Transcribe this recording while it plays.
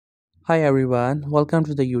Hi everyone, welcome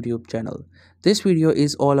to the YouTube channel. This video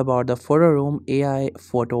is all about the Photoroom AI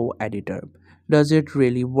photo editor. Does it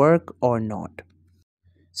really work or not?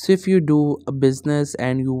 So if you do a business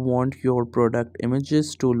and you want your product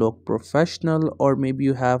images to look professional, or maybe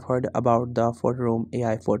you have heard about the Photoroom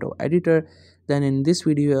AI photo editor, then in this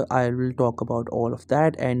video I will talk about all of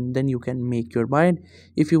that and then you can make your mind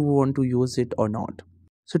if you want to use it or not.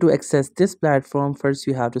 So to access this platform, first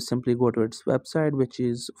you have to simply go to its website, which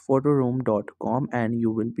is photoroom.com, and you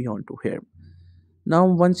will be onto here. Now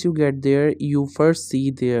once you get there, you first see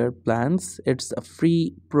their plans. It's a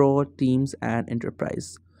free, pro, teams and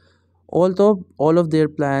enterprise. Although all of their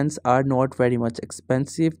plans are not very much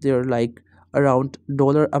expensive, they're like around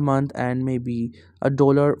dollar a month and maybe a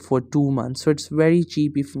dollar for 2 months. So it's very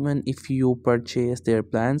cheap even if you purchase their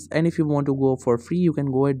plans. And if you want to go for free, you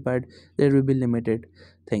can go it, but there will be limited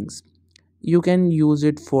things. You can use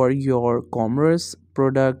it for your commerce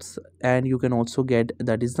products, and you can also get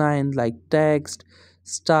the design like text,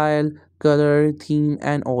 style, color, theme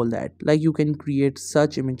and all that. Like you can create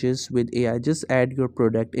such images with AI. Just add your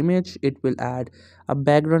product image, it will add a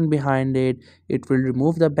background behind it, it will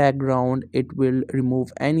remove the background, it will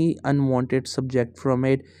remove any unwanted subject from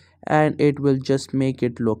it, and it will just make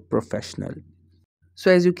it look professional.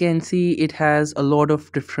 So as you can see, it has a lot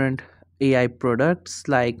of different AI products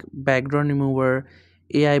like background remover,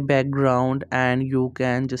 AI background, and you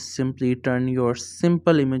can just simply turn your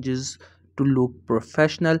simple images to look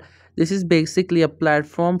professional. This is basically a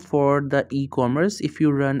platform for the e-commerce. If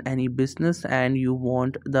you run any business and you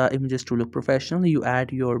want the images to look professional, you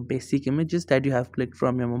add your basic images that you have clicked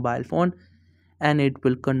from your mobile phone, and it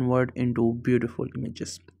will convert into beautiful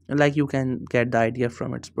images. Like you can get the idea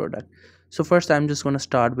from its product. So first I'm just going to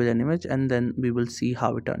start with an image and then we will see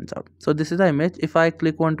how it turns out. So this is the image. If I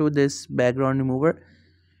click onto this background remover,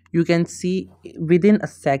 you can see within a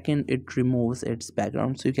second it removes its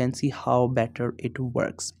background. So you can see how better it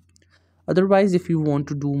works. Otherwise, if you want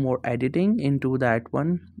to do more editing into that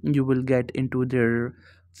one, you will get into their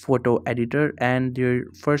photo editor, and there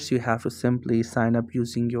first you have to simply sign up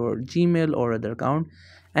using your Gmail or other account,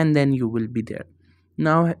 and then you will be there.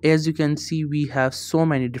 Now as you can see, we have so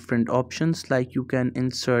many different options. Like you can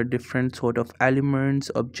insert different sort of elements,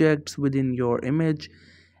 objects within your image,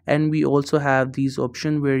 and we also have these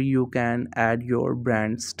options where you can add your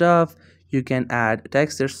brand stuff, you can add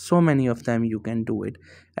text. There's so many of them, you can do it.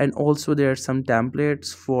 And also there are some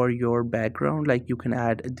templates for your background, like you can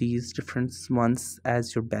add these different ones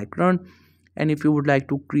as your background. And if you would like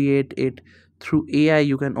to create it through AI,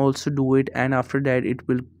 you can also do it, and after that it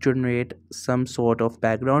will generate some sort of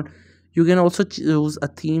background. You can also choose a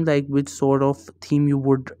theme, like which sort of theme you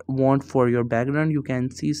would want for your background. You can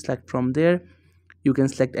see, select from there, you can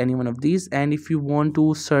select any one of these, and if you want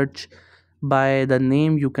to search by the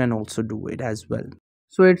name, you can also do it as well.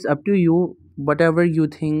 So it's up to you. Whatever you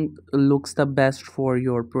think looks the best for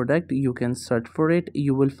your product, you can search for it,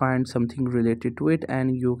 you will find something related to it,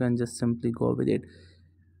 and you can just simply go with it.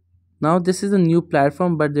 Now this is a new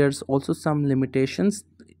platform, but there's also some limitations.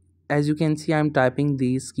 As you can see, I'm typing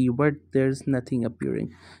these keyword, there's nothing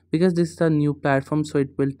appearing because this is a new platform. So it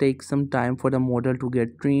will take some time for the model to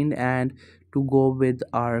get trained and to go with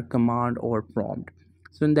our command or prompt.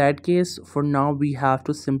 So in that case, for now we have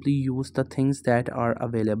to simply use the things that are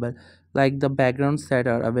available. Like the backgrounds that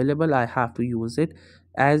are available, I have to use it.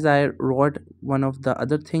 As I wrote one of the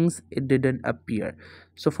other things, it didn't appear.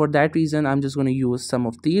 So for that reason, I'm just going to use some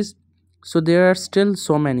of these. So there are still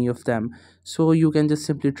so many of them, so you can just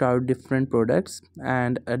simply try out different products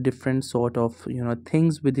and a different sort of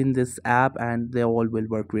things within this app, and they all will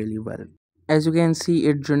work really well. As you can see,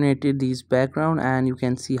 it generated these background and you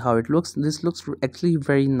can see how it looks. This looks actually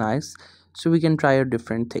very nice, so we can try out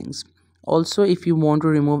different things. Also, if you want to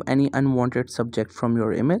remove any unwanted subject from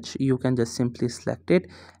your image, you can just simply select it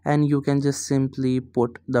and you can just simply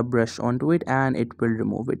put the brush onto it and it will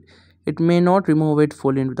remove it. It may not remove it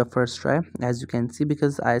fully into the first try, as you can see,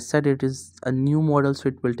 because I said it is a new model, so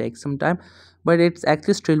it will take some time, but it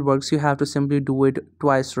actually still works. You have to simply do it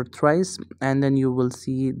twice or thrice, and then you will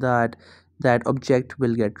see that that object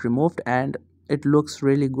will get removed, and it looks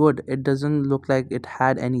really good. It doesn't look like it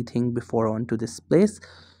had anything before onto this place.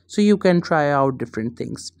 So you can try out different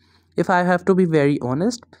things. If I have to be very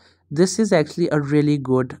honest, this is actually a really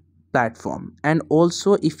good platform. And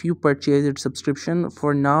also, if you purchase its subscription,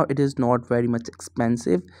 for now it is not very much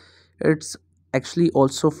expensive. It's actually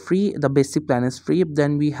also free. The basic plan is free.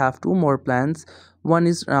 Then we have two more plans. One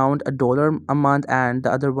is around a dollar a month and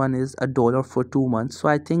the other one is a dollar for 2 months. So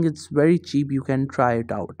I think it's very cheap, you can try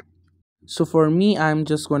it out. So for me, I'm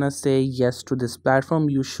just gonna say yes to this platform.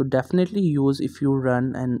 You should definitely use if you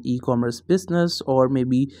run an e-commerce business, or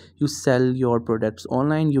maybe you sell your products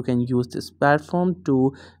online. You can use this platform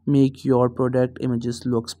to make your product images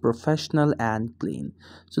looks professional and clean.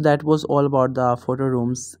 So that was all about the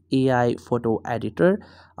Photoroom's AI photo editor.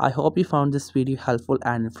 I hope you found this video helpful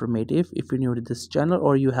and informative. If you're new to this channel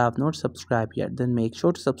or you have not subscribed yet, then make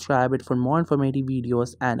sure to subscribe it for more informative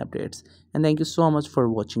videos and updates. And thank you so much for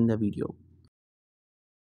watching the video.